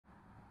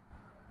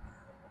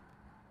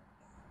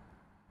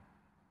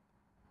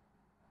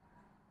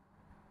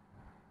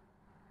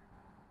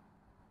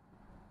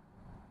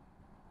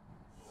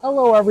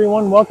Hello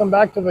everyone, welcome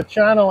back to the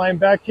channel. I'm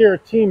back here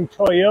at Team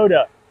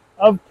Toyota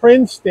of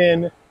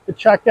Princeton to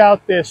check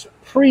out this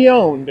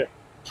pre-owned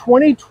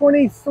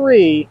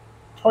 2023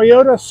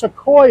 Toyota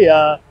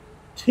Sequoia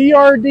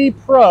TRD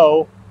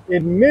Pro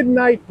in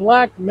midnight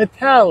black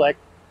metallic.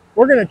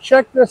 We're going to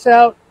check this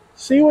out,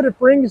 see what it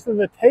brings to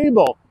the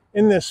table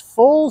in this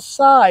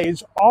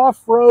full-size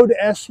off-road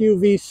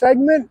SUV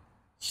segment.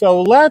 So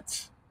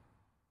let's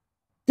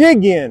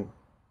dig in.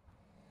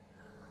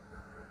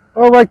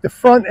 All right, the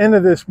front end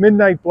of this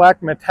midnight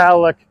black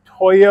metallic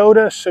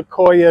Toyota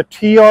Sequoia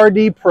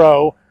TRD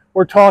Pro.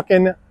 We're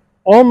talking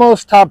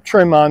almost top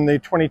trim on the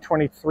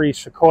 2023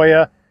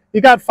 Sequoia.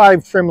 You got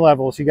 5 trim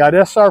levels. You got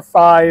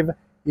SR5,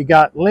 you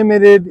got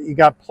Limited, you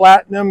got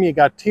Platinum, you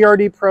got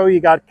TRD Pro, you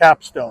got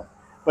Capstone.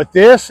 But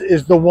this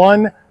is the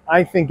one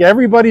I think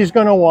everybody's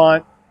going to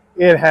want.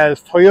 It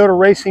has Toyota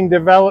Racing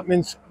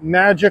Development's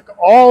magic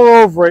all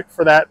over it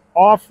for that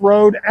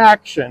off-road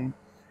action.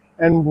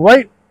 And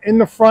right in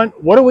the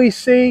front, what do we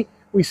see?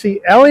 We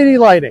see LED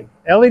lighting,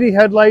 LED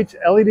headlights,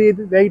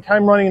 LED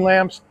daytime running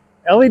lamps,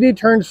 LED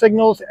turn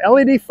signals,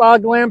 LED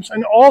fog lamps,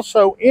 and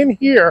also in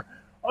here,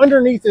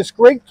 underneath this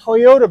great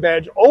Toyota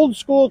badge, old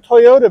school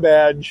Toyota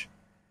badge,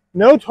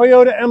 no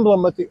Toyota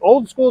emblem, but the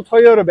old school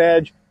Toyota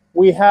badge,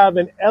 we have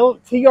an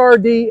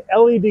TRD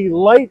LED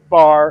light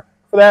bar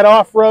for that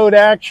off-road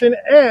action,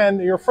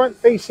 and your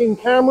front-facing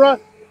camera,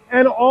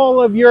 and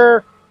all of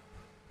your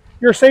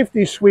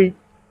safety suite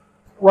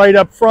right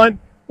up front.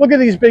 Look at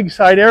these big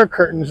side air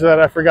curtains that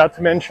I forgot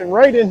to mention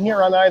right in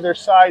here on either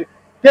side,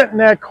 getting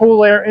that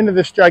cool air into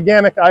this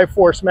gigantic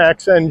iForce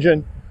Max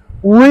engine.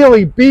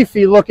 Really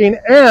beefy looking,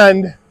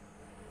 and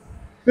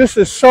this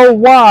is so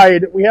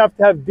wide, we have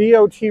to have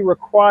DOT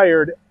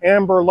required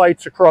amber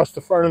lights across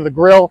the front of the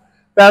grille.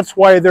 That's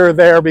why they're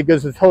there,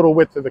 because of the total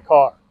width of the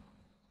car.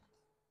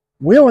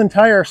 Wheel and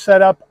tire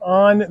setup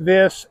on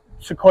this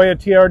Sequoia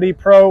TRD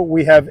Pro.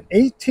 We have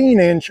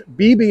 18-inch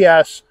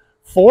BBS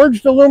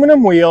forged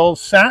aluminum wheels,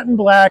 satin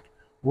black,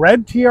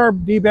 red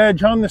TRD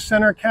badge on the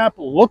center cap,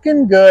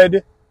 looking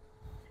good.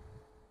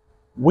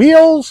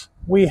 Wheels,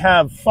 we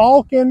have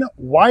Falcon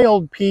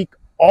Wild Peak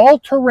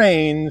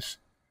all-terrains,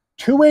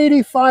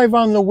 285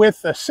 on the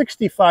width, a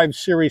 65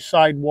 series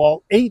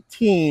sidewall,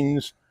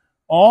 18s,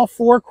 all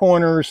 4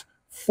 corners,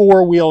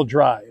 4-wheel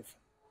drive.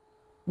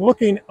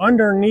 Looking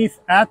underneath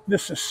at the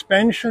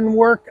suspension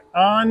work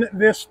on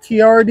this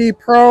TRD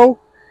Pro,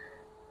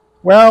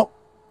 well,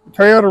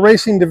 Toyota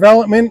Racing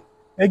Development,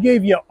 they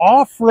gave you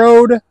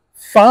off-road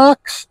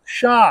Fox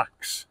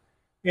shocks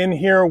in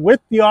here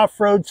with the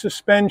off-road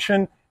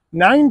suspension,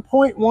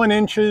 9.1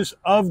 inches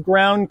of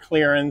ground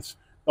clearance.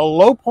 The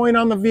low point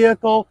on the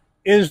vehicle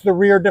is the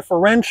rear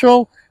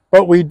differential,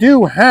 but we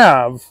do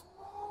have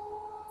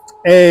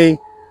a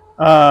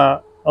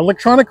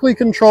electronically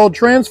controlled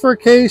transfer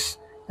case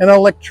and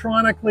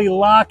electronically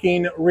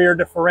locking rear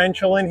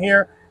differential in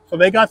here. So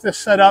they got this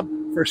set up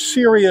for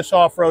serious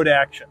off-road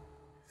action.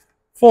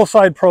 Full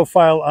side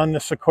profile on the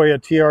Sequoia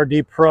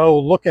TRD Pro,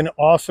 looking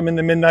awesome in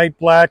the midnight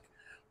black.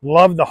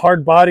 Love the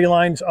hard body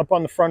lines up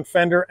on the front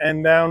fender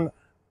and down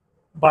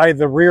by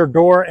the rear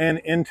door and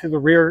into the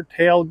rear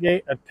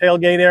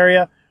tailgate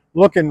area.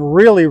 Looking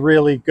really,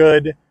 really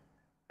good.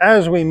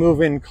 As we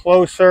move in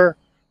closer,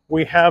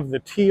 we have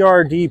the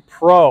TRD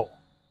Pro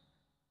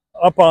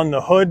up on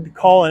the hood,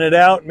 calling it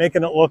out,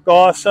 making it look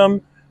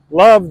awesome.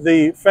 Love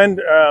the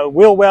fender,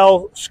 wheel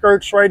well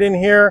skirts right in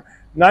here.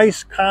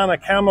 Nice kind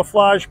of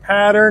camouflage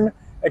pattern,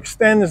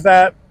 extends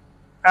that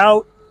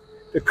out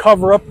to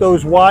cover up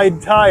those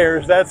wide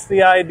tires. That's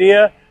the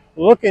idea.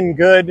 Looking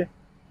good.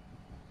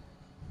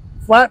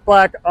 Flat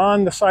black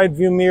on the side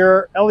view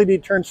mirror,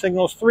 LED turn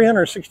signals,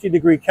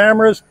 360-degree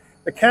cameras,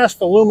 the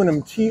cast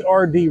aluminum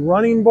TRD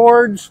running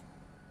boards.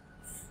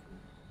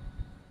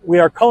 We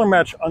are color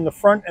matched on the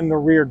front and the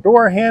rear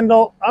door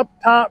handle. Up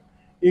top,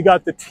 you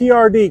got the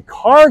TRD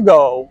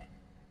cargo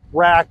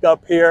rack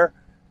up here.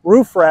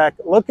 Roof rack,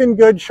 looking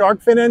good,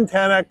 shark fin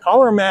antenna,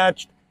 color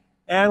matched,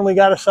 and we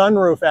got a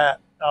sunroof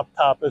up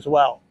top as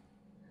well.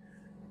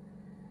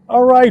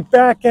 All right,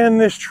 back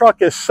end, this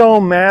truck is so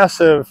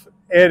massive,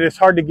 it is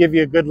hard to give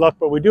you a good look,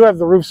 but we do have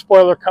the roof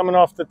spoiler coming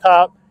off the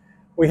top.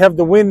 We have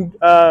the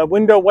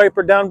window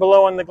wiper down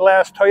below on the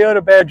glass,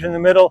 Toyota badge in the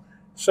middle,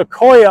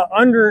 Sequoia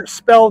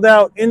spelled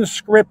out in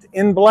script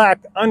in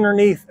black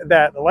underneath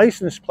that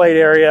license plate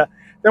area.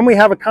 Then we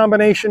have a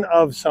combination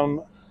of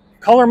some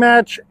color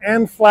match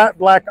and flat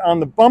black on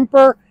the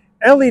bumper,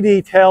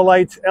 LED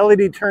taillights,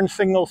 LED turn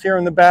signals here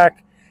in the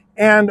back,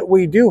 and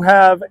we do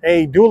have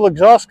a dual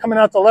exhaust coming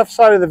out the left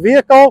side of the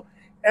vehicle,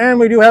 and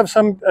we do have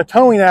some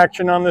towing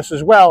action on this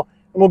as well,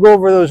 and we'll go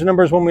over those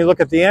numbers when we look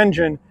at the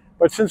engine.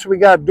 But since we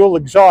got dual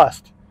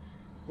exhaust,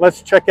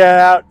 let's check it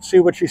out,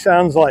 see what she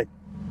sounds like.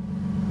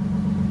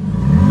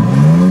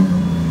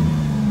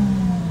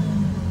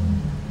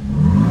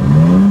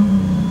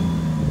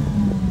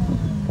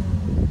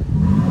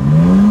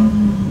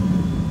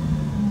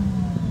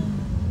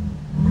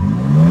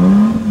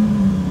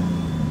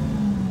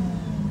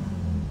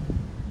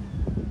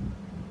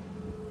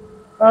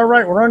 All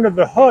right, we're under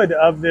the hood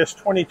of this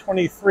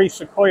 2023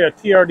 Sequoia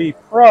TRD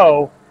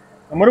Pro.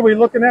 And what are we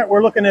looking at?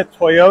 We're looking at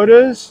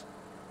Toyota's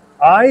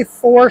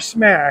iForce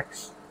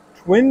Max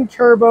twin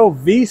turbo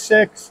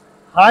V6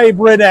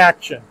 hybrid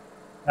action.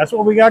 That's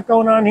what we got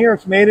going on here.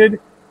 It's mated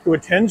to a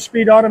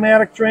 10-speed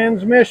automatic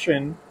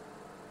transmission,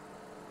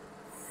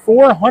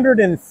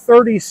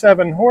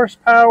 437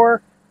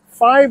 horsepower,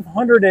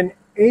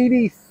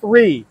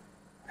 583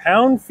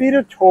 pound-feet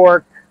of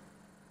torque.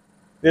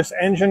 This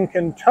engine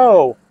can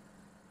tow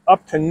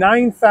up to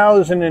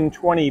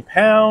 9,020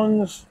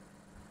 pounds.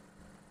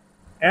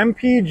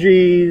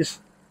 MPGs,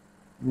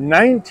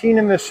 19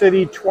 in the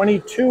city,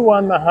 22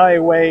 on the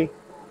highway,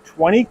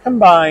 20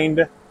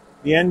 combined.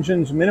 The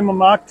engine's minimum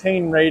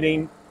octane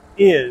rating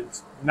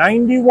is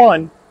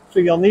 91, so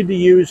you'll need to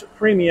use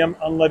premium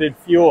unleaded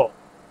fuel.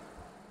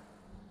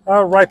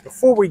 All right,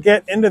 before we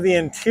get into the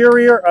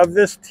interior of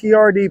this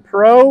TRD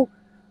Pro,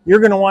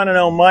 you're going to want to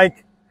know,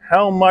 Mike,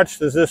 how much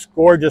does this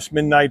gorgeous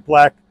midnight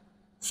black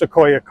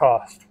Sequoia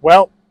cost?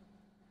 Well,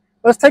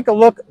 let's take a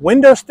look.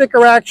 Window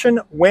sticker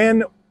action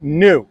when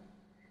new.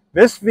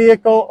 This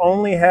vehicle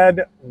only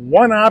had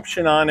one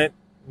option on it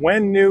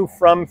when new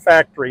from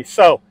factory.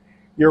 So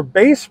your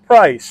base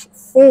price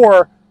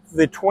for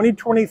the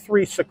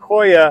 2023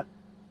 Sequoia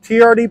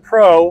TRD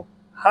Pro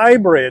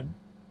hybrid,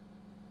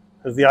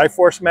 because the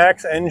iForce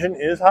Max engine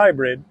is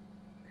hybrid,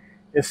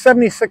 is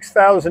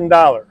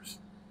 $76,000.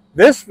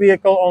 This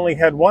vehicle only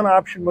had one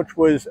option, which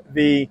was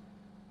the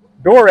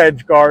door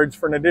edge guards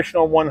for an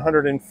additional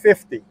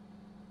 $150.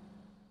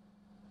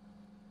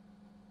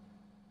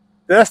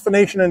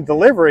 Destination and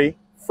delivery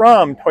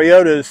from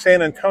Toyota's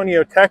San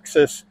Antonio,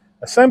 Texas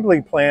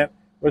assembly plant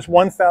was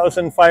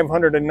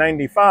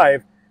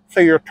 $1,595. So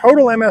your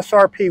total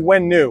MSRP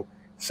when new,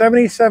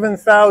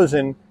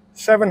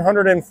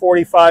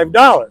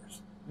 $77,745.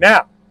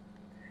 Now,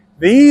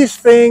 these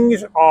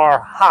things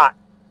are hot.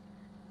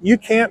 You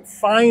can't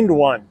find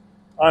one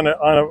on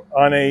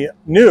a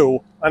new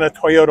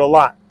Toyota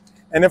lot.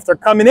 And if they're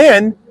coming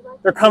in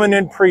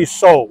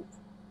pre-sold.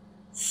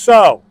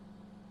 So,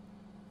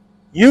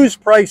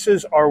 used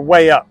prices are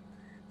way up.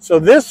 So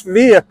this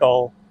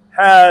vehicle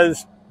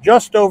has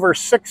just over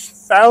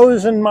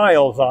 6,000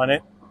 miles on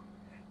it,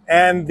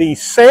 and the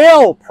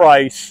sale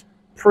price,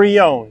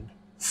 pre-owned,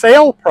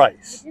 sale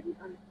price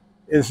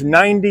is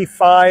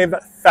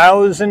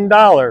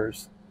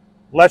 $95,000.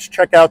 Let's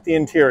check out the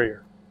interior.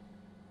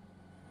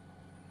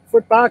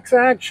 Footbox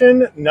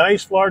action,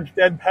 nice large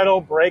dead pedal,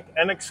 brake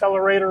and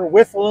accelerator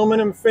with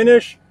aluminum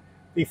finish.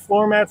 The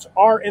floor mats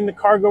are in the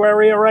cargo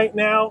area right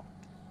now.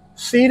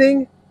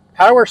 Seating,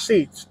 power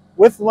seats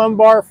with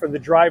lumbar for the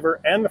driver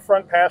and the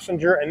front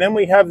passenger. And then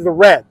we have the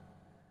red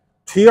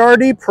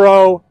TRD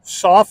Pro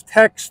soft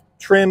text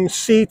trim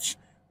seats,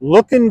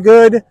 looking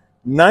good,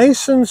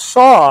 nice and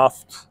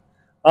soft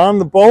on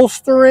the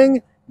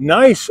bolstering.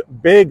 Nice,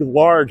 big,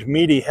 large,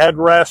 meaty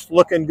headrest,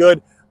 looking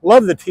good.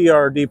 Love the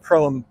TRD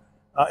Pro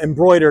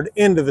embroidered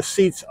into the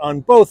seats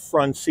on both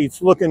front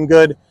seats, looking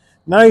good.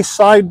 Nice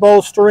side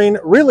bolstering,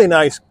 really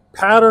nice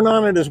pattern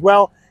on it as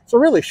well. It's a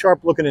really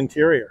sharp looking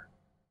interior.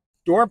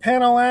 Door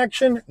panel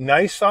action,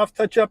 nice soft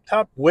touch up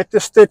top with the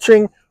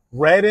stitching.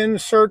 Red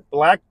insert,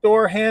 black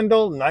door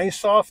handle,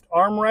 nice soft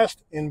armrest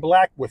in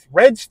black with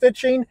red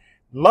stitching.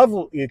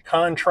 Lovely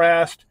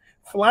contrast.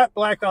 Flat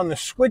black on the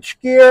switch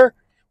gear.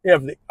 We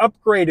have the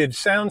upgraded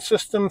sound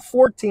system,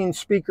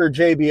 14-speaker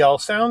JBL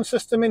sound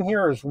system in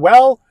here as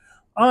well.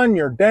 On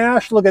your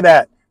dash, look at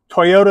that.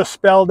 Toyota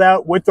spelled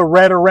out with the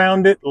red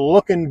around it,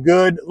 looking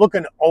good,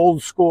 looking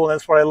old school.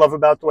 That's what I love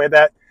about the way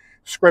that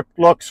script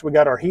looks. We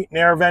got our heat and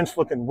air vents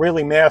looking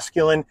really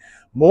masculine.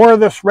 More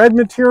of this red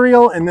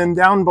material, and then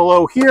down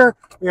below here,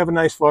 we have a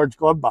nice large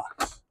glove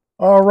box.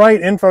 All right,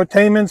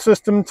 infotainment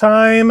system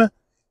time.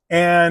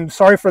 And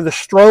sorry for the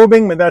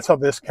strobing, but that's how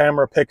this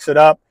camera picks it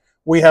up.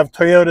 We have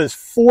Toyota's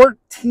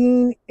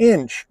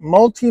 14-inch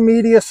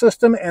multimedia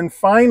system. And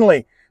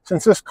finally,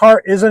 since this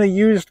car isn't a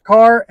used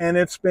car and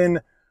it's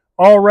been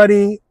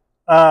already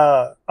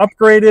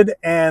upgraded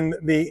and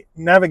the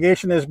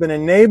navigation has been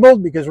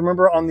enabled, because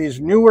remember on these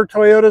newer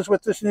Toyotas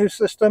with this new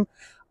system,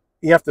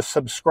 you have to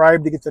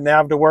subscribe to get the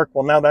nav to work.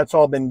 Well, now that's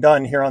all been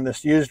done here on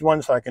this used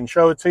one, so I can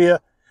show it to you.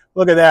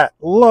 Look at that.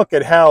 Look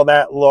at how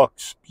that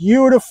looks.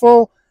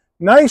 Beautiful,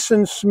 nice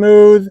and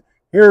smooth.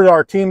 Here's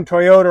our Team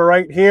Toyota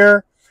right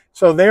here.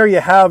 So there you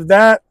have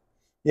that.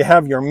 You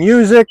have your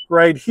music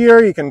right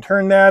here. You can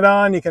turn that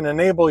on. You can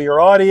enable your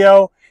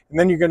audio. And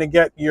then you're going to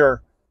get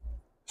your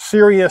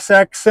Sirius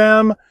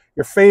XM,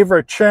 your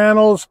favorite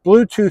channels,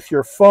 Bluetooth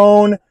your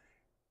phone.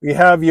 You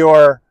have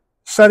your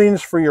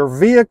settings for your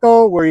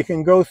vehicle where you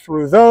can go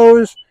through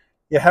those.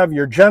 You have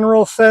your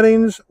general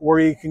settings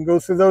where you can go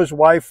through those,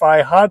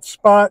 Wi-Fi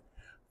hotspot,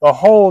 the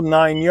whole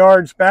 9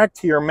 yards. Back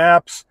to your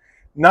maps.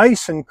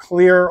 Nice and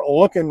clear,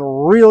 looking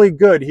really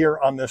good here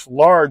on this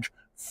large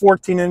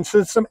 14-inch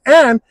system.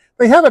 And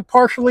they have it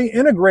partially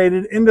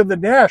integrated into the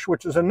dash,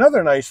 which is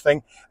another nice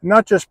thing,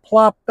 not just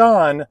plopped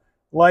on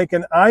like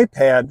an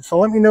iPad. So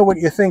let me know what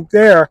you think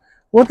there.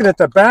 Looking at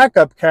the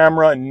backup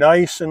camera,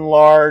 nice and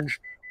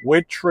large,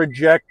 with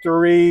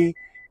trajectory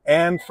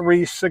and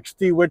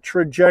 360 with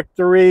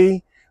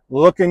trajectory.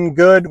 Looking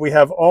good. We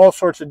have all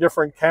sorts of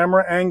different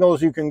camera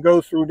angles you can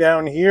go through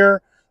down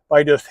here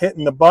by just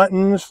hitting the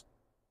buttons.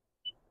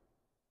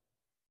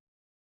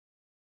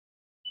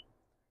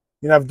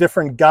 You have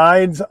different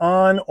guides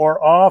on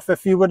or off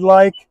if you would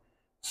like.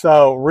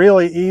 So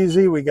really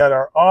easy. We got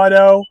our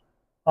auto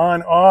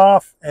on,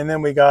 off, and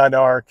then we got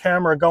our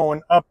camera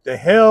going up the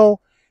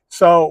hill.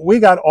 So we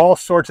got all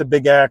sorts of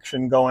big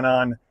action going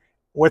on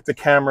with the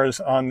cameras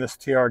on this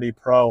TRD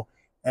Pro,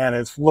 and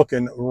it's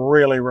looking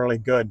really, really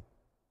good.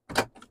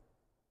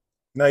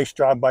 Nice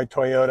job by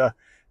Toyota,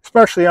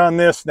 especially on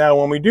this. Now,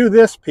 when we do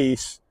this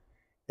piece,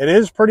 it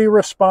is pretty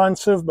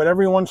responsive, but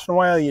every once in a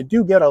while you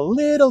do get a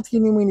little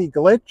teeny weeny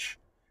glitch.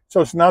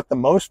 So it's not the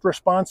most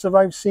responsive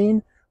I've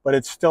seen, but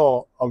it's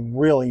still a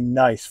really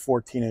nice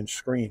 14-inch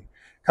screen.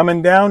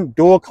 Coming down,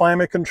 dual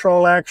climate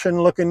control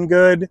action, looking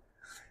good.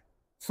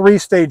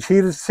 3-stage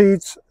heated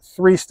seats,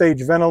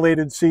 3-stage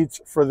ventilated seats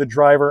for the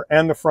driver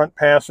and the front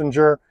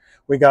passenger.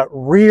 We got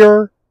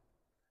rear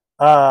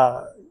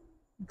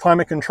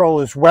climate control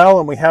as well,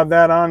 and we have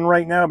that on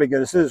right now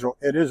because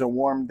it is a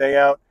warm day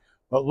out,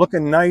 but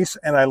looking nice.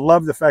 And I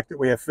love the fact that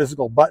we have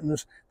physical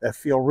buttons that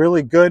feel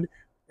really good.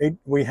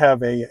 We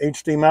have a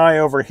HDMI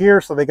over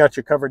here, so they got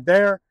you covered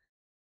there.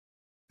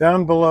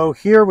 Down below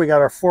here, we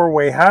got our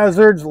 4-way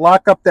hazards,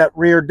 lock up that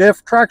rear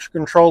diff, traction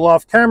control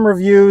off, camera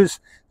views,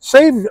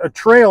 save a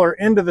trailer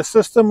into the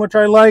system, which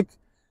I like.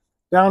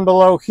 Down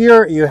below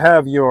here, you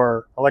have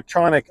your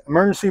electronic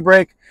emergency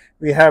brake.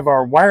 We have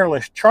our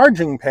wireless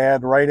charging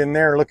pad right in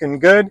there, looking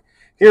good.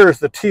 Here's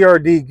the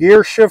TRD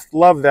gear shift.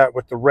 Love that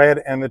with the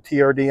red and the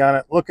TRD on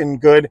it. Looking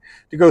good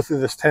to go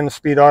through this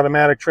 10-speed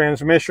automatic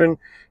transmission.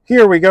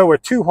 Here we go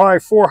with 2 high,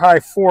 4 high,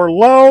 4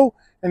 low,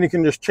 and you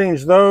can just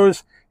change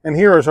those. And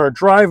here is our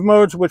drive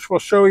modes, which we'll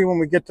show you when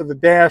we get to the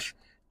dash.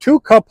 2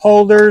 cup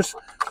holders,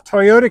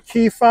 Toyota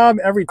key fob.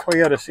 Every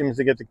Toyota seems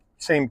to get the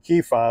same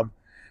key fob.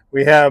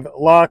 We have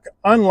lock,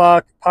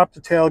 unlock, pop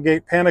the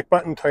tailgate, panic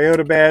button,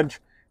 Toyota badge,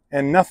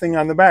 and nothing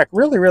on the back.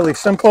 Really, really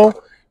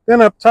simple. Then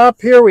up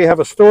top here, we have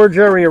a storage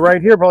area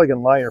right here. Probably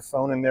can lie your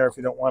phone in there if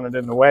you don't want it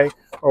in the way.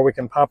 Or we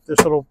can pop this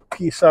little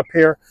piece up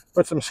here,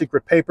 put some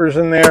secret papers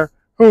in there.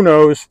 Who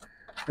knows?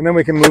 And then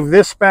we can move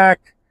this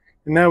back.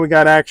 And now we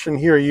got action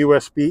here,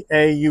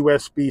 USB-A,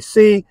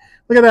 USB-C.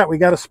 Look at that. We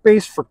got a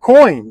space for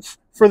coins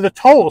for the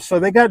toll. So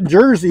they got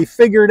Jersey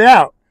figured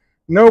out.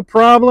 No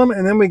problem.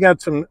 And then we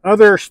got some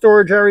other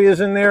storage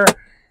areas in there.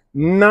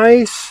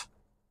 Nice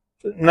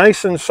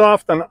and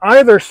soft on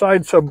either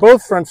side, so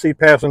both front seat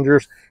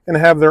passengers can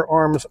have their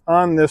arms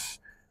on this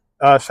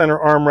center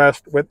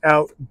armrest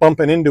without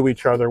bumping into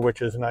each other,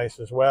 which is nice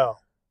as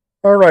well.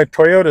 All right,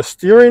 Toyota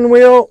steering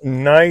wheel.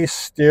 Nice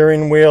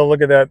steering wheel.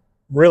 Look at that.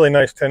 Really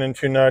nice 10 and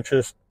 2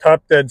 notches.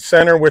 Top dead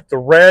center with the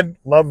red.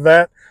 Love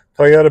that.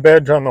 Toyota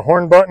badge on the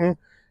horn button.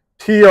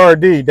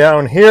 TRD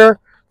down here.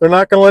 They're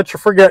not going to let you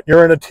forget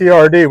you're in a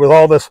TRD with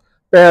all this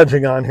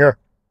badging on here.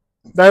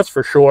 That's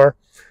for sure.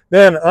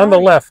 Then on the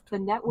left. The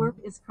network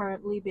is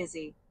currently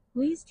busy.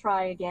 Please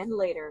try again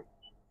later.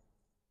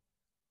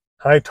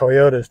 Hi,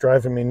 Toyota is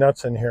driving me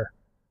nuts in here.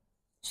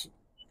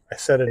 I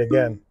said it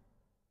again.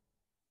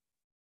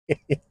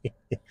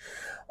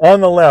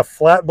 On the left,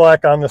 flat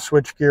black on the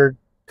switchgear,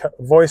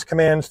 voice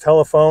commands,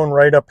 telephone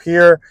right up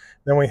here.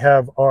 Then we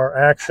have our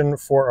action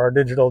for our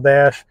digital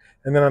dash.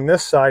 And then on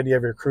this side, you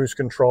have your cruise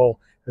control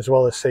as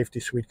well as safety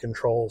suite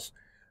controls.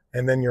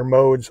 And then your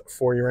modes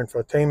for your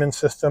infotainment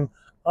system.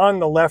 On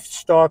the left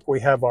stalk, we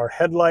have our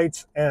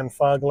headlights and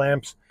fog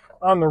lamps.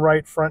 On the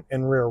right, front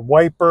and rear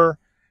wiper.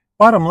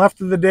 Bottom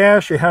left of the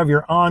dash, you have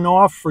your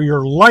on-off for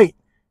your light.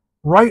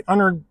 Right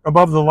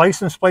above the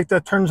license plate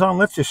that turns on,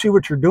 lets you see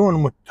what you're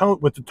doing with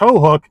the tow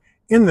hook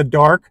in the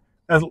dark.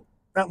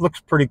 That looks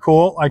pretty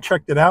cool. I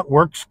checked it out,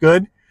 works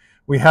good.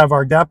 We have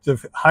our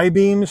adaptive high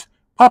beams,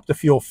 pop the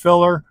fuel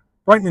filler,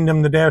 brightening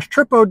dim the dash,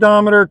 trip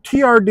odometer,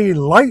 TRD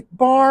light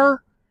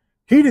bar,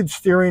 heated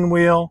steering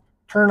wheel,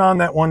 turn on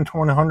that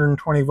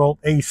 120 volt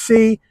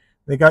AC.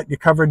 They got you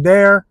covered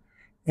there.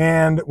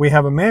 And we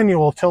have a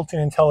manual tilting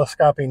and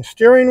telescoping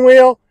steering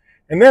wheel.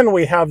 And then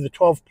we have the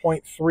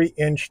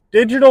 12.3-inch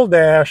digital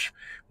dash,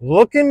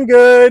 looking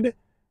good.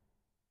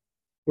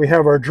 We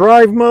have our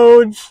drive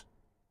modes.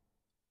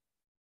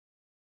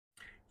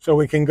 So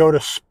we can go to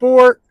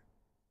sport,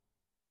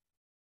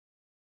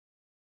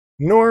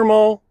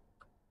 normal,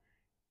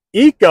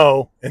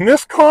 eco. In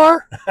this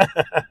car?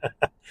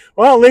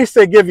 Well, at least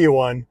they give you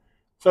one.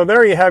 So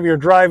there you have your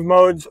drive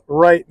modes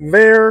right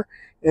there.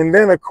 And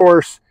then, of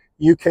course,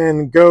 you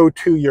can go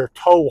to your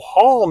tow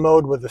haul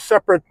mode with a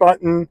separate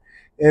button,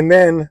 and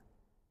then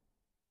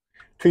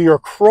to your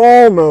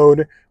crawl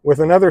mode with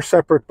another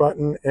separate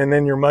button, and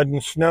then your mud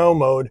and snow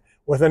mode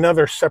with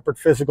another separate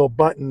physical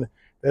button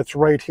that's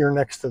right here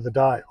next to the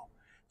dial.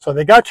 So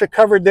they got you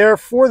covered there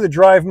for the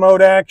drive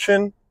mode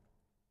action.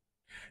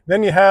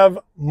 Then you have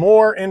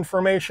more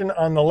information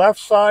on the left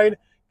side.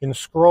 You can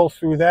scroll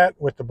through that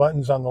with the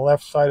buttons on the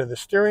left side of the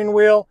steering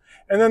wheel.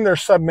 And then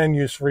there's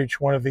submenus for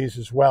each one of these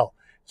as well.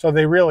 So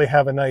they really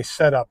have a nice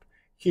setup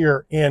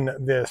here in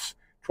this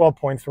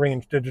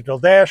 12.3-inch digital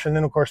dash. And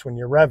then, of course, when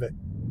you rev it,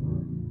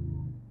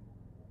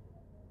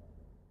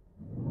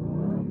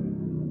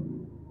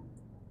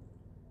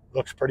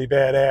 looks pretty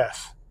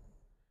badass.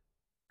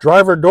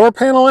 Driver door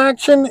panel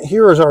action.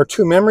 Here is our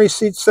 2 memory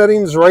seat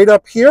settings right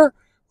up here,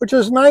 which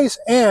is nice,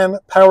 and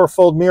power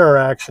fold mirror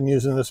action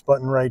using this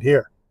button right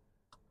here.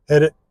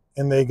 Hit it,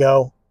 and they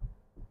go.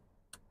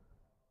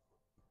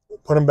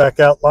 Put them back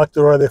out, lock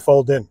the door, they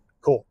fold in.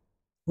 Cool.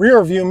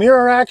 Rear view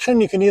mirror action.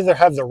 You can either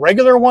have the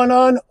regular one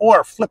on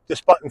or flip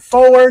this button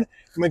forward,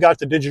 and we got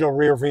the digital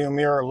rear view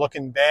mirror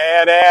looking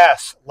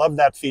badass. Love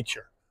that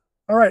feature.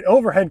 All right,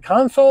 overhead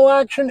console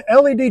action,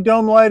 LED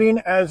dome lighting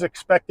as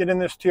expected in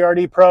this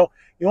TRD Pro.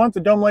 You want the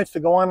dome lights to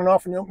go on and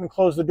off when you open and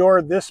close the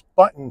door. This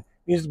button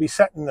needs to be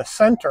set in the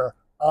center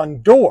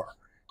on door.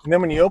 And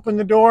then when you open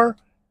the door,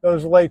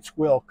 those lights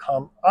will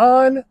come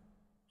on, as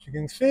you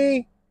can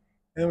see.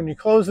 And then when you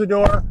close the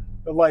door,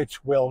 the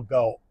lights will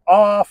go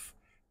off.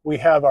 We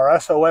have our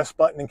SOS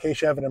button in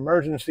case you have an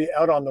emergency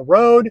out on the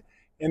road.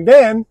 And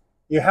then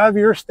you have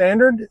your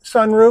standard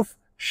sunroof.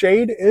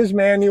 Shade is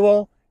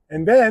manual.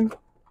 And then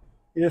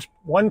you just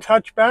one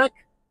touch back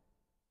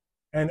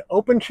and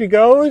open she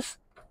goes.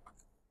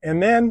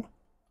 And then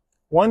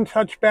one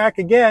touch back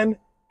again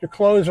to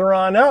close her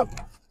on up.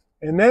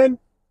 And then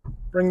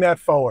bring that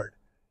forward.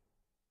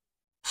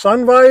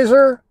 Sun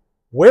visor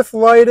with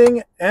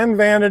lighting and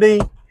vanity.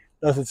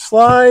 Does it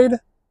slide?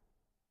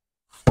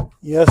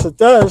 Yes, it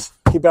does.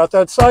 Keep out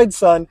that side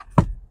sun.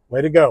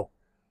 Way to go.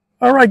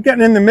 All right,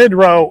 getting in the mid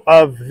row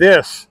of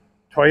this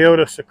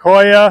Toyota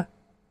Sequoia.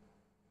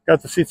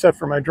 Got the seat set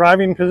for my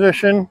driving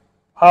position.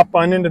 Hop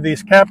on into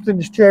these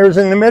captain's chairs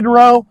in the mid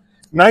row.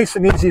 Nice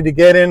and easy to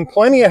get in.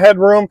 Plenty of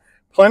headroom,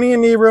 plenty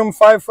of knee room,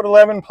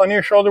 5'11", plenty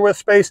of shoulder width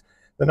space.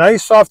 The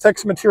nice soft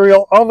text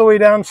material all the way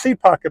down,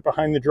 seat pocket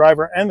behind the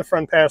driver and the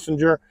front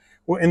passenger.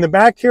 In the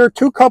back here,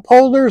 2 cup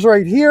holders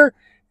right here.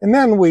 And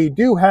then we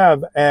do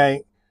have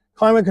a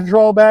climate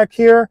control back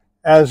here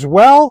as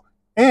well.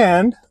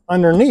 And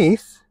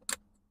underneath,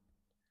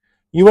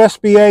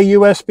 USB-A,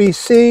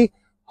 USB-C,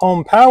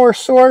 home power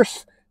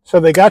source. So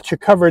they got you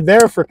covered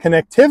there for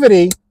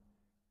connectivity.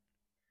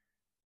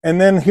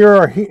 And then here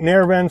are heat and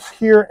air vents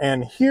here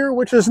and here,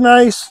 which is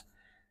nice.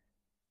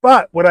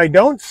 But what I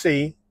don't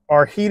see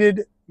are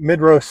heated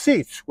mid-row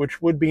seats,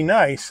 which would be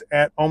nice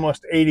at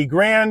almost 80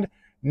 grand,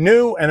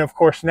 new, and of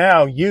course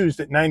now used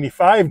at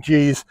 95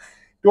 G's.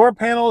 Door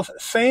panels,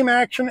 same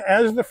action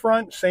as the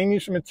front, same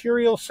use of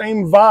material,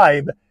 same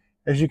vibe,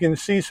 as you can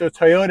see. So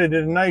Toyota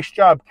did a nice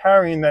job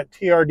carrying that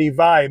TRD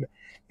vibe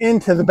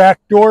into the back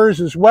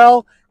doors as well.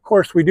 Of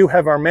course, we do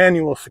have our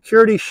manual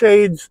security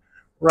shades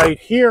right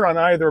here on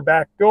either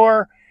back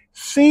door.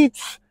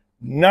 Seats,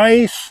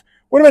 nice.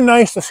 Would have been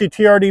nice to see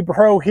TRD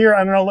Pro here.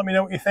 I don't know, let me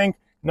know what you think.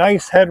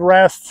 Nice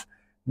headrests,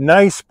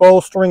 nice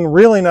bolstering,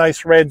 really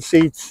nice red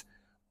seats.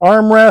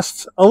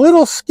 Armrests, a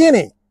little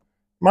skinny.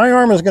 My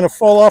arm is going to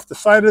fall off the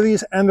side of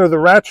these, and they're the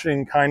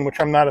ratcheting kind, which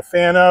I'm not a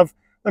fan of.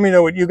 Let me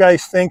know what you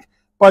guys think,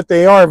 but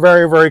they are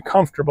very, very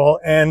comfortable.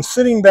 And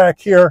sitting back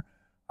here,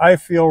 I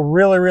feel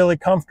really, really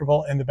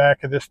comfortable in the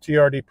back of this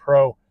TRD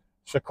Pro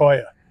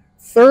Sequoia.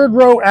 Third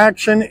row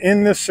action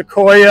in this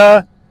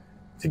Sequoia.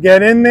 To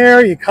get in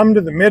there, you come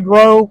to the mid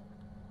row,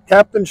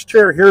 captain's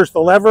chair. Here's the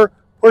lever.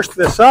 Push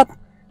this up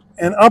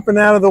and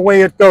out of the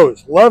way it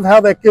goes. Love how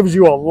that gives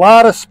you a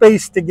lot of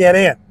space to get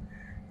in.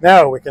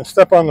 Now we can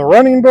step on the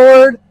running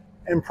board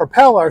and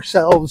propel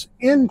ourselves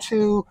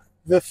into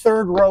the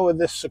third row of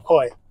this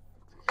Sequoia.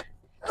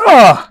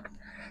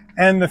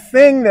 And the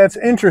thing that's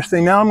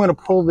interesting, now I'm going to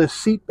pull this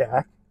seat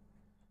back.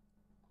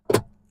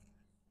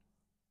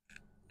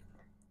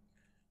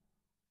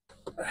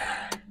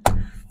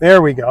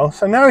 There we go.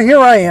 So now here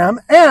I am,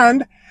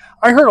 and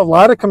I heard a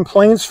lot of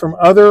complaints from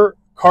other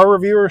car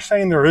reviewers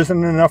saying there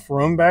isn't enough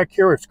room back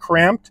here. It's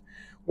cramped.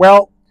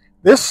 Well,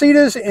 this seat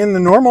is in the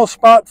normal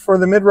spot for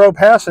the mid-row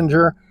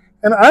passenger,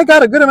 and I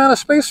got a good amount of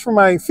space for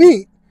my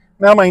feet.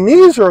 Now my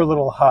knees are a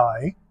little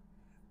high,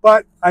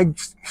 but I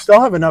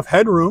still have enough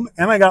headroom,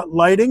 and I got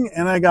lighting,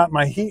 and I got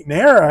my heat and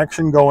air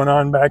action going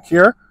on back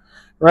here,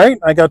 right?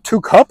 I got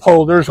 2 cup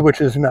holders, which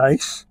is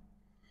nice.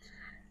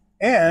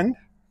 And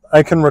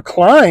I can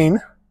recline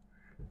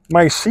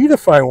my seat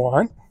if I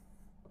want,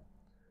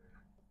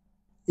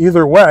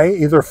 either way,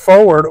 either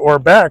forward or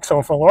back. So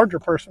if I'm a larger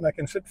person, I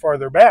can sit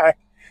farther back.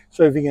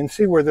 So if you can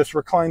see where this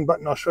recline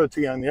button, I'll show it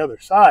to you on the other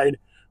side,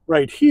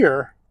 right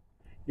here,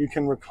 you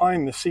can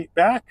recline the seat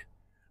back,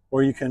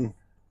 or you can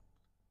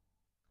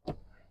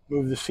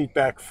move the seat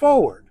back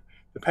forward,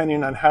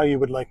 depending on how you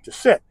would like to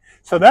sit.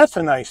 So that's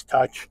a nice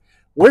touch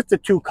with the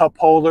 2 cup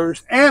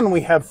holders, and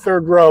we have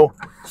third row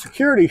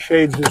security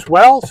shades as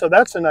well. So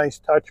that's a nice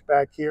touch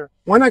back here.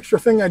 One extra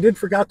thing I did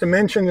forgot to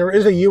mention, there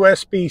is a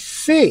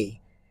USB-C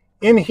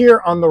in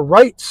here on the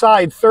right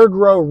side, third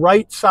row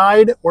right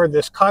side, where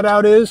this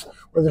cutout is,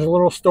 where there's a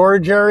little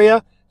storage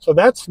area. So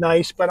that's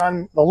nice, but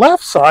on the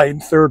left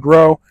side, third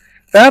row,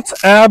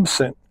 that's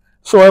absent.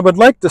 So I would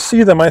like to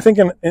see them. I think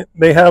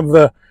they have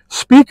the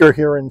speaker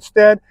here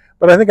instead,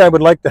 But I think I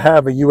would like to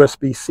have a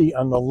USB-C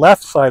on the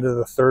left side of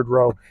the third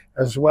row,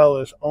 as well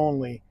as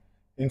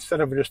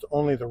instead of just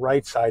only the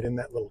right side in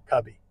that little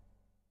cubby.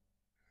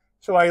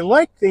 So I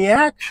like the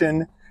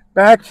action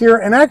back here,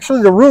 and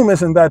actually the room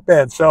isn't that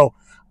bad. So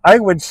I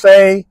would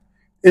say,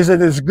 is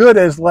it as good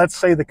as, let's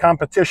say, the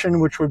competition,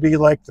 which would be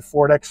like the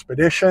Ford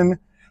Expedition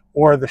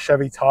or the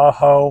Chevy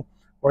Tahoe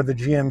or the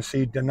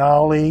GMC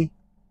Denali,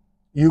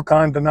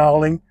 Yukon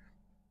Denali?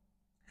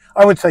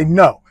 I would say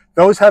no.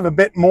 Those have a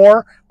bit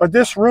more, but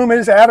this room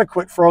is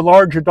adequate for a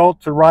large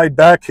adult to ride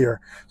back here.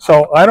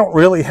 So I don't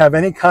really have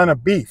any kind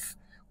of beef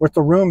with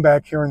the room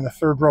back here in the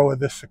third row of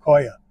this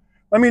Sequoia.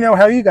 Let me know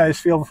how you guys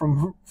feel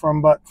from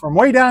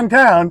way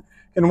downtown.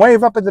 Can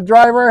wave up at the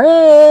driver.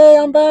 Hey,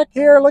 I'm back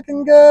here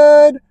looking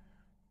good.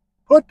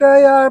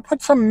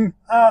 Put some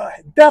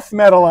death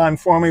metal on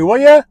for me, will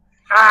you?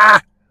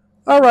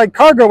 All right,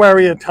 cargo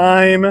area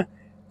time.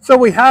 So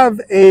we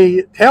have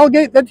a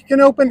tailgate that you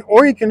can open,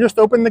 or you can just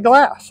open the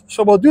glass.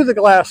 So we'll do the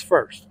glass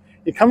first.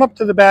 You come up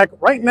to the back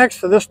right next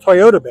to this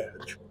Toyota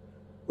badge,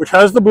 which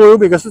has the blue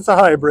because it's a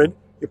hybrid.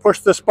 You push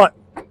this button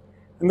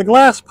and the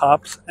glass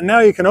pops, and now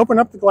you can open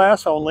up the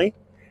glass only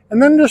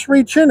and then just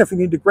reach in if you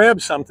need to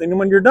grab something, and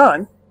when you're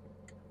done,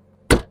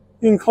 you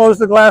can close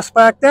the glass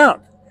back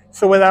down.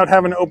 So without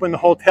having to open the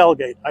whole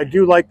tailgate. I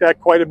do like that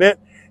quite a bit.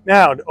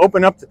 Now, to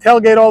open up the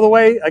tailgate all the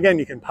way, again,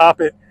 you can pop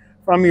it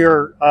from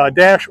your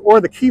dash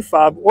or the key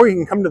fob, or you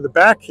can come to the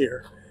back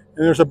here,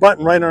 and there's a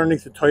button right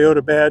underneath the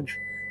Toyota badge.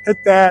 Hit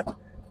that,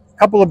 a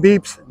couple of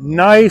beeps,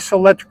 nice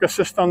electric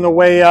assist on the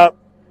way up,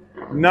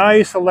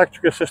 nice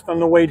electric assist on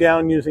the way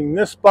down using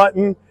this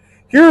button.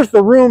 Here's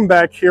the room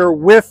back here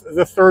with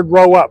the third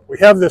row up. We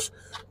have this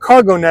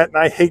cargo net, and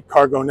I hate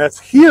cargo nets.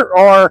 Here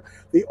are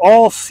the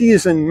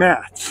all-season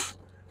mats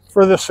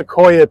for the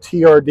Sequoia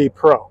TRD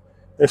Pro.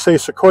 They say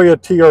Sequoia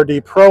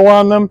TRD Pro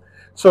on them.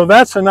 So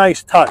that's a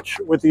nice touch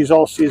with these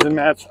all-season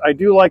mats. I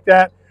do like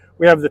that.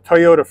 We have the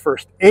Toyota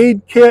First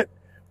Aid Kit.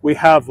 We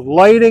have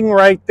lighting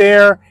right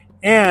there.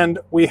 And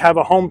we have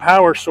a home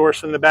power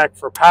source in the back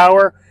for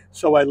power.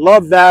 So I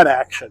love that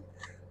action.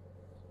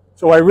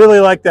 So I really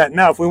like that.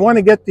 Now, if we want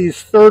to get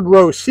these third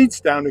row seats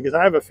down, because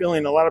I have a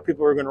feeling a lot of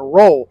people are going to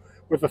roll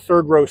with the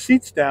third row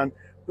seats down,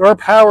 there are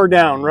power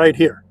down right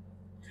here.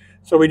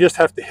 So we just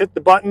have to hit the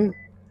button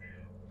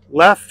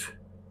left,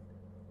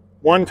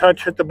 one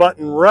touch, hit the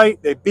button right,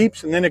 it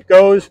beeps, and then it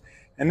goes.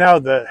 And now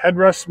the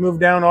headrests move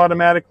down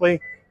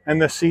automatically,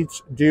 and the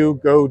seats do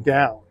go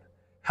down.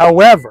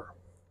 However,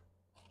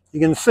 you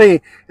can see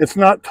it's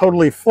not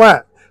totally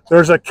flat.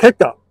 There's a kick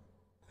up.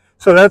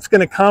 So that's going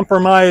to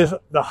compromise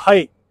the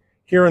height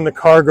here in the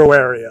cargo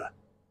area.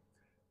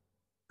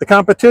 The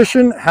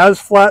competition has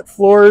flat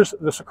floors.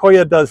 The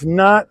Sequoia does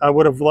not. I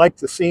would have liked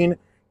to seen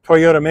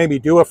Toyota maybe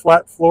do a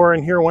flat floor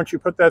in here once you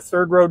put that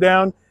third row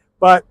down,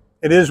 but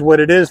it is what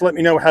it is. Let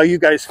me know how you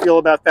guys feel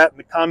about that in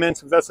the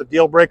comments, if that's a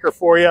deal breaker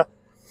for you.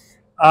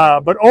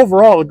 But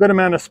overall, a good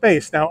amount of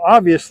space. Now,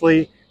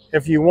 obviously,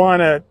 if you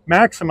want to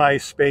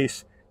maximize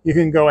space, you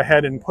can go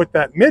ahead and put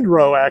that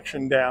mid-row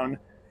action down,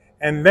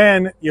 and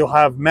then you'll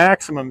have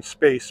maximum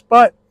space.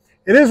 But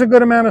it is a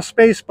good amount of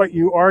space, but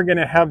you are going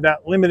to have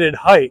that limited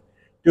height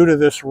due to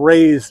this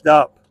raised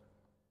up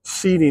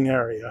seating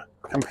area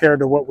compared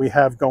to what we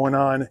have going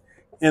on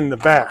in the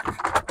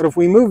back. But if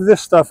we move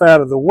this stuff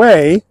out of the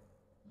way,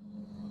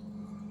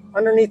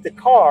 underneath the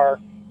car,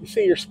 you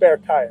see your spare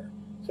tire.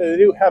 So they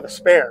do have a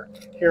spare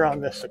here on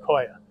this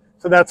Sequoia.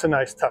 So that's a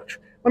nice touch.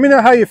 Let me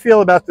know how you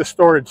feel about the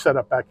storage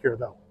setup back here,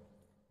 though.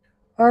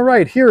 All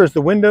right, here is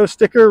the window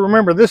sticker.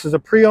 Remember, this is a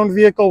pre-owned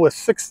vehicle with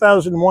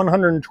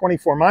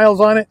 6,124 miles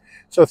on it.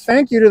 So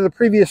thank you to the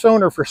previous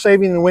owner for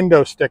saving the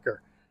window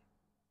sticker.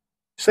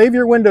 Save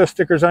your window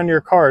stickers on your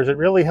cars. It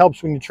really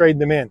helps when you trade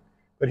them in.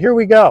 But here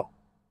we go.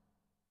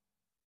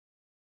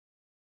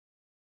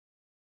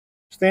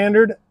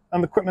 Standard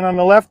on the equipment on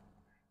the left,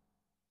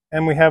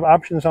 and we have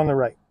options on the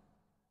right.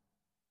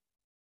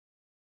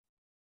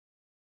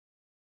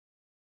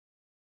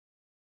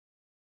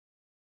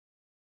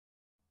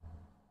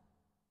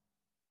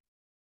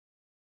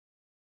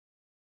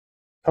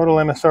 Total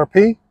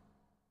MSRP,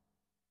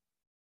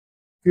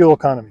 fuel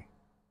economy,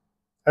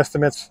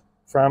 estimates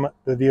from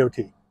the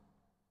DOT.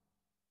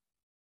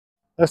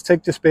 Let's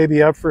take this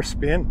baby out for a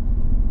spin.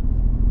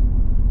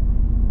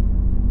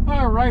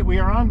 All right, we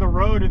are on the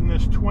road in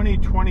this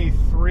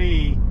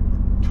 2023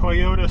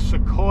 Toyota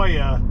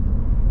Sequoia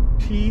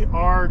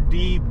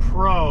TRD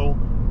Pro.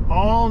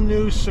 All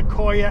new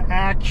Sequoia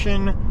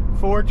action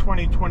for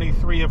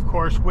 2023, of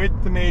course,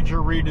 with the major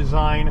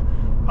redesign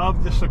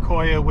of the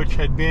Sequoia, which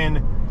had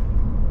been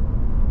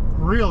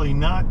really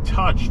not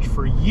touched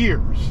for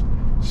years.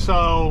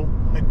 So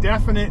a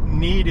definite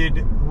needed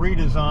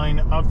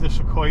redesign of the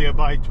Sequoia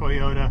by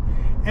Toyota,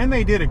 and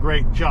they did a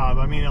great job.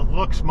 I mean, it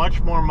looks much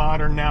more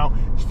modern now.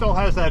 Still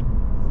has that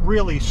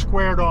really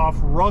squared off,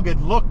 rugged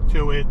look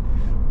to it,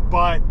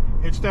 but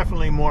it's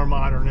definitely more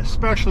modern,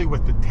 especially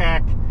with the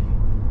tech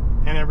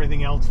and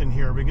everything else in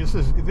here, because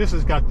this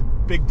has got the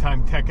big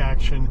time tech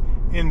action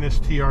in this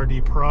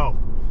TRD Pro.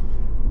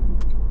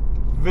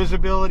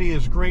 Visibility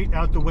is great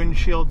out the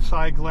windshield,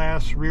 side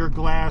glass, rear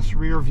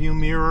view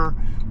mirror.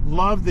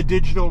 Love the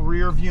digital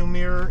rear view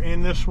mirror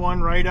in this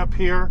one right up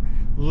here.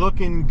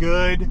 Looking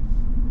good.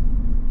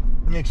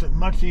 Makes it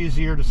much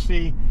easier to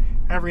see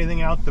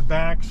everything out the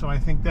back, so I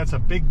think that's a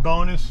big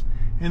bonus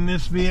in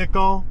this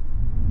vehicle.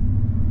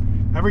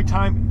 Every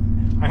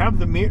time I have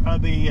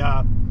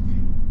the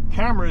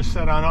camera is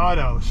set on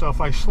auto, so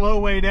if I slow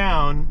way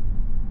down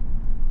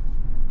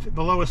to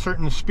below a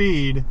certain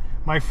speed,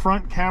 my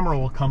front camera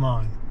will come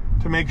on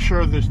to make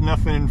sure there's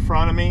nothing in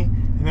front of me,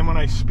 and then when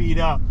I speed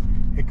up,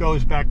 it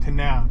goes back to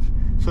nav.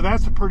 So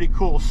that's a pretty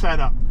cool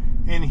setup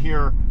in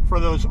here for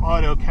those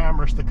auto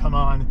cameras to come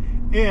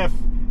on if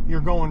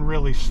you're going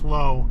really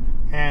slow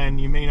and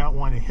you may not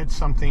want to hit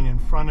something in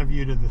front of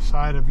you, to the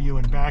side of you,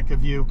 and back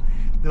of you.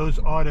 Those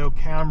auto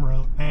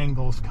camera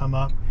angles come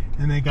up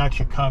and they got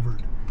you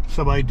covered.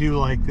 So I do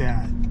like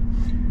that.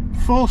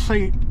 Full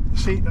set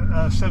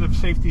of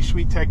safety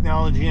suite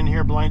technology in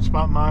here, blind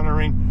spot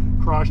monitoring,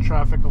 cross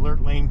traffic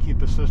alert, lane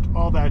keep assist,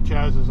 all that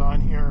jazz is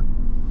on here.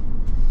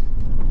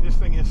 This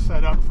thing is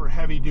set up for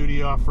heavy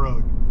duty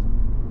off-road.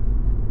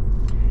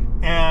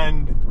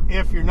 And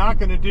if you're not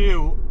going to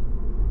do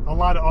a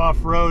lot of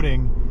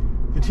off-roading,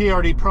 the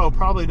TRD Pro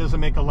probably doesn't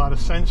make a lot of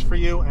sense for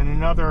you, and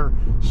another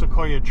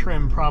Sequoia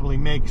trim probably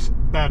makes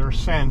better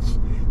sense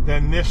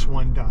than this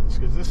one does,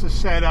 because this is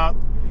set up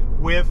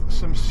with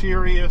some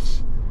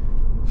serious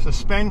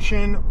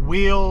suspension,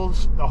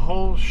 wheels, the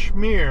whole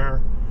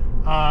schmear,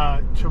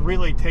 to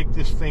really take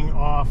this thing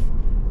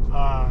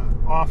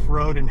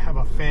off-road and have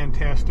a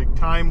fantastic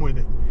time with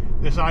it.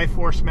 This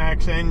iForce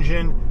Max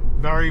engine,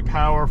 very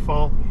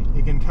powerful.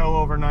 You can tow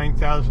over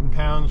 9,000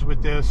 pounds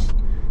with this,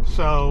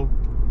 so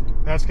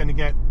that's going to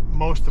get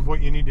most of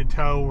what you need to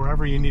tow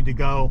wherever you need to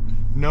go,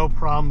 no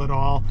problem at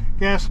all.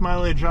 Gas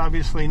mileage,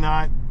 obviously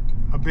not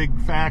a big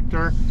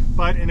factor,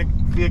 but in a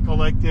vehicle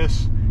like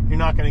this, you're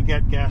not going to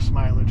get gas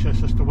mileage.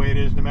 That's just the way it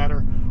is, no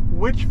matter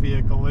which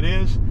vehicle it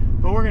is.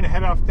 But we're going to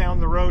head off down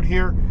the road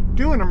here,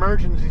 do an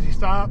emergency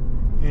stop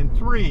in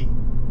 3,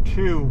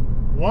 2,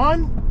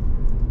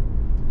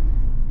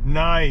 1.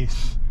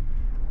 Nice.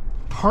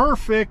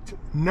 Perfect.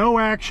 No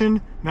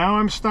action. Now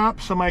I'm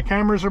stopped, so my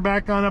cameras are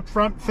back on up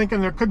front,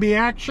 thinking there could be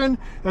action.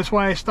 That's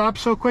why I stopped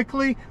so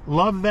quickly.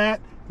 Love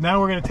that. Now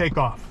we're going to take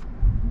off.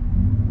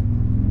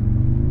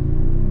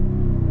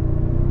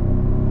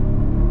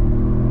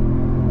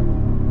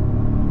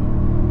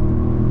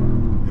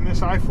 And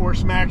this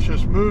iForce Max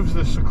just moves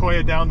the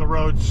Sequoia down the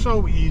road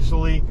so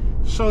easily,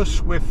 so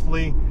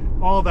swiftly.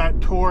 All that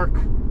torque,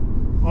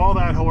 all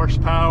that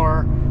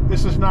horsepower.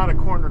 This is not a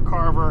corner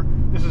carver.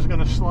 This is going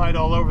to slide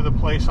all over the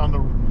place on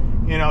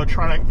the,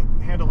 trying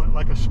to handle it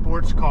like a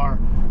sports car.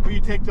 But you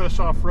take this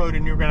off-road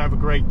and you're going to have a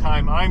great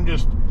time.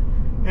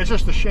 It's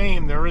just a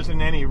shame there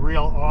isn't any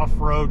real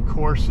off-road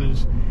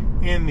courses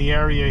in the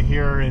area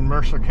here in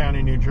Mercer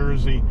County, New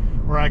Jersey,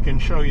 where I can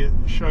show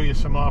you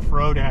some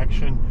off-road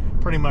action.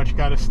 Pretty much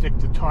got to stick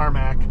to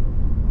tarmac,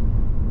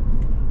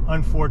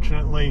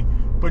 unfortunately.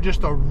 But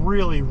just a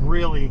really,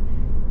 really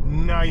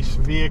nice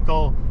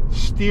vehicle.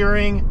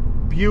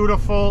 Steering,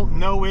 beautiful,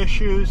 no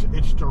issues.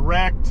 It's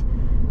direct.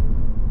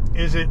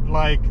 Is it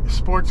like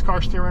sports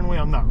car steering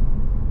wheel? No.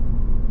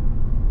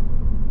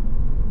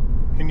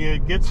 Can you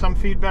get some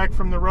feedback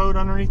from the road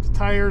underneath the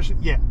tires?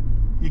 Yeah,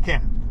 you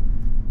can.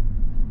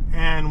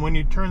 And when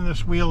you turn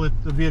this wheel,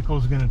 the vehicle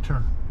is going to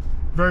turn.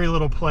 Very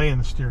little play in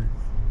the steering wheel.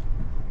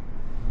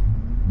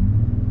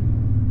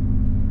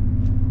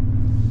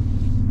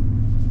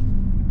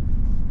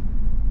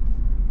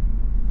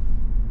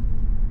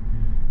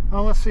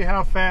 Well, let's see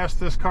how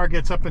fast this car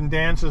gets up and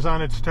dances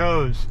on its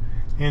toes.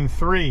 In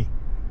 3,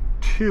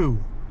 2,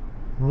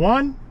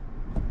 1.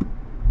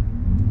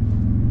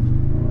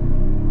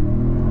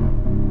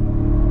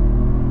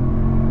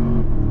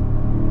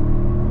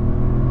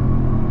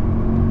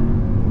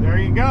 There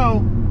you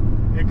go.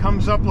 It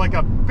comes up like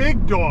a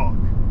big dog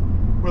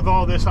with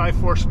all this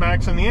iForce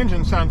Max, and the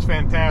engine sounds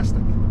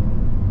fantastic.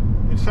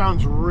 It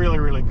sounds really,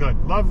 really good.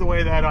 Love the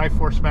way that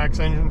iForce Max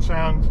engine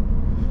sounds.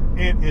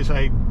 It is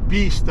a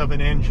beast of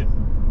an engine,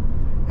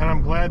 and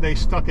I'm glad they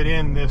stuck it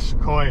in this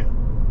Sequoia.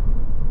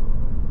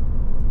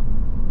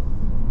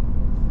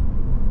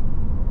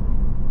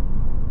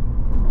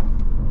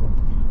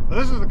 Well,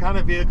 this is the kind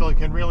of vehicle you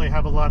can really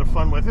have a lot of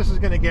fun with. This is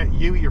going to get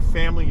you, your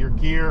family, your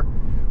gear,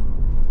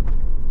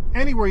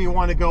 anywhere you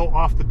want to go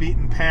off the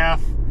beaten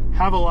path.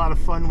 Have a lot of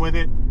fun with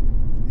it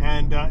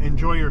and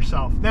enjoy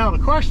yourself. Now the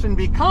question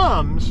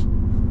becomes,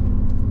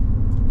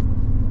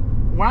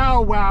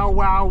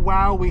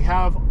 wow, we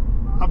have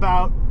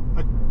about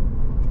a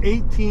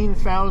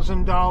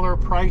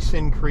 $18,000 price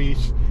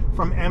increase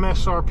from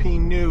MSRP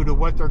new to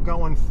what they're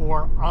going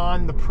for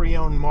on the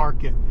pre-owned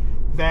market.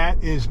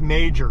 That is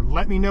major.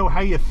 Let me know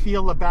how you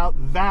feel about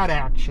that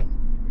action.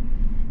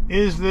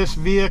 Is this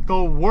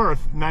vehicle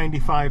worth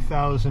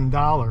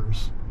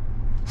 $95,000?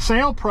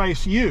 Sale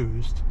price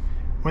used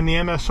when the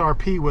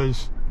MSRP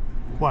was,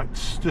 what,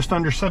 just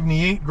under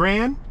 78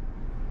 grand?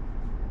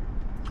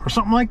 Or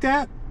something like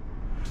that?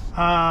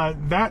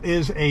 that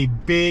is a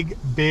big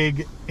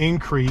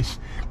increase.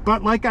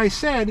 But like I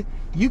said,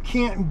 you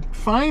can't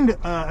find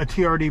a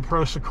TRD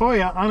Pro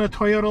Sequoia on a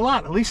Toyota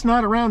lot, at least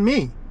not around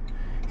me.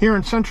 Here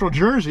in Central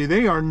Jersey,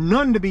 they are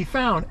none to be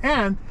found.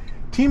 And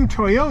Team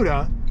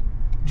Toyota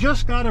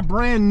just got a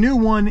brand new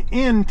one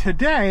in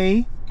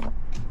today,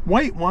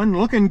 white one,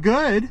 looking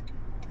good,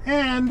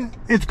 and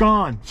it's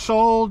gone,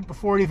 sold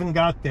before it even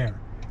got there.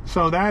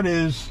 So that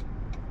is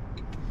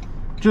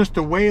just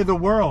the way of the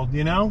world,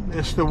 you know.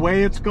 It's the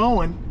way it's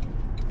going,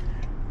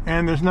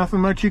 and there's nothing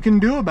much you can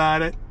do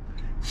about it.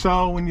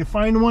 So when you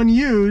find one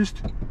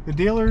used, the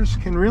dealers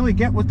can really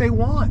get what they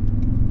want.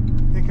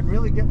 They can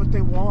really get what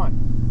they want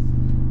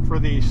for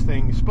these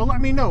things. But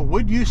let me know,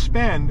 would you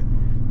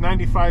spend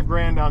 95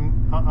 grand on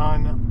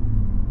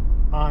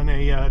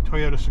a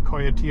Toyota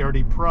Sequoia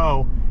TRD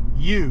Pro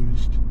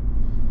used?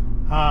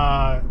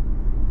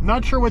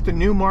 Not sure what the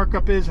new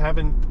markup is,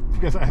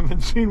 because I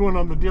haven't seen one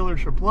on the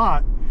dealership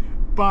lot,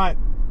 but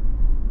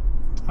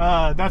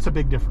that's a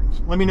big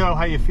difference. Let me know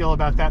how you feel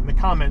about that in the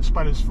comments.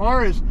 But as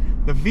far as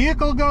the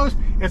vehicle goes,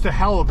 it's a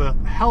hell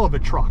of a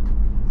truck,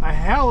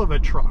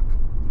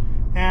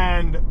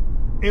 and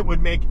it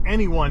would make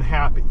anyone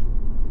happy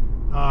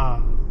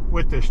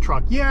with this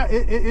truck. Yeah,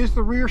 is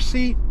the rear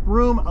seat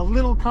room a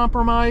little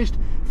compromised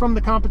from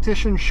the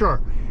competition?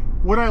 Sure.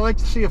 Would I like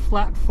to see a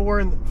flat floor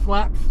in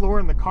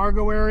the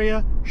cargo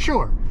area?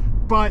 Sure.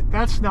 But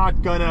that's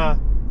not gonna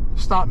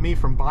stop me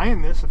from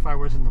buying this if I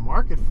was in the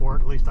market for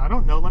it. At least I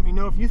don't know. Let me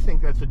know if you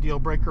think that's a deal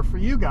breaker for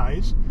you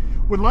guys.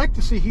 Would like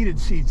to see heated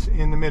seats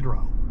in the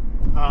mid-row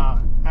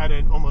at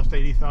an almost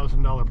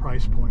 $80,000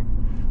 price point.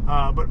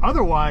 But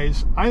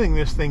otherwise, I think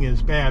this thing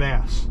is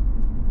badass.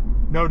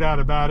 No doubt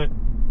about it.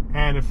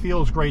 And it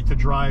feels great to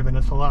drive, and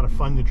it's a lot of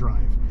fun to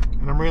drive.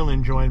 And I'm really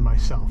enjoying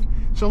myself.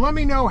 So let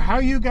me know how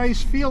you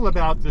guys feel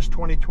about this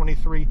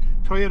 2023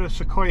 Toyota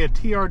Sequoia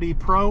TRD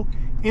Pro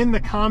in the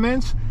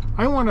comments.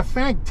 I want to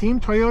thank Team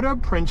Toyota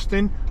of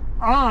Princeton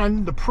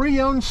on the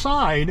pre-owned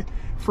side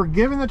for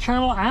giving the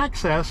channel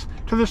access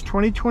to this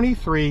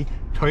 2023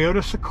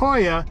 Toyota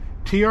Sequoia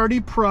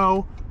TRD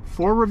Pro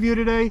for review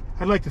today.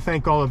 I'd like to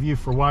thank all of you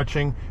for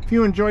watching. If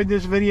you enjoyed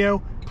this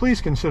video,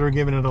 please consider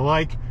giving it a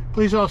like.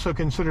 Please also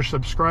consider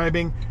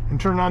subscribing and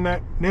turn on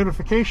that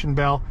notification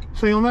bell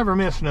so you'll never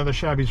miss another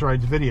Shabby's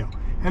Rides video.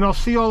 And I'll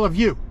see all of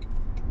you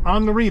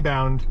on the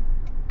rebound.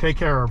 Take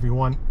care,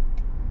 everyone.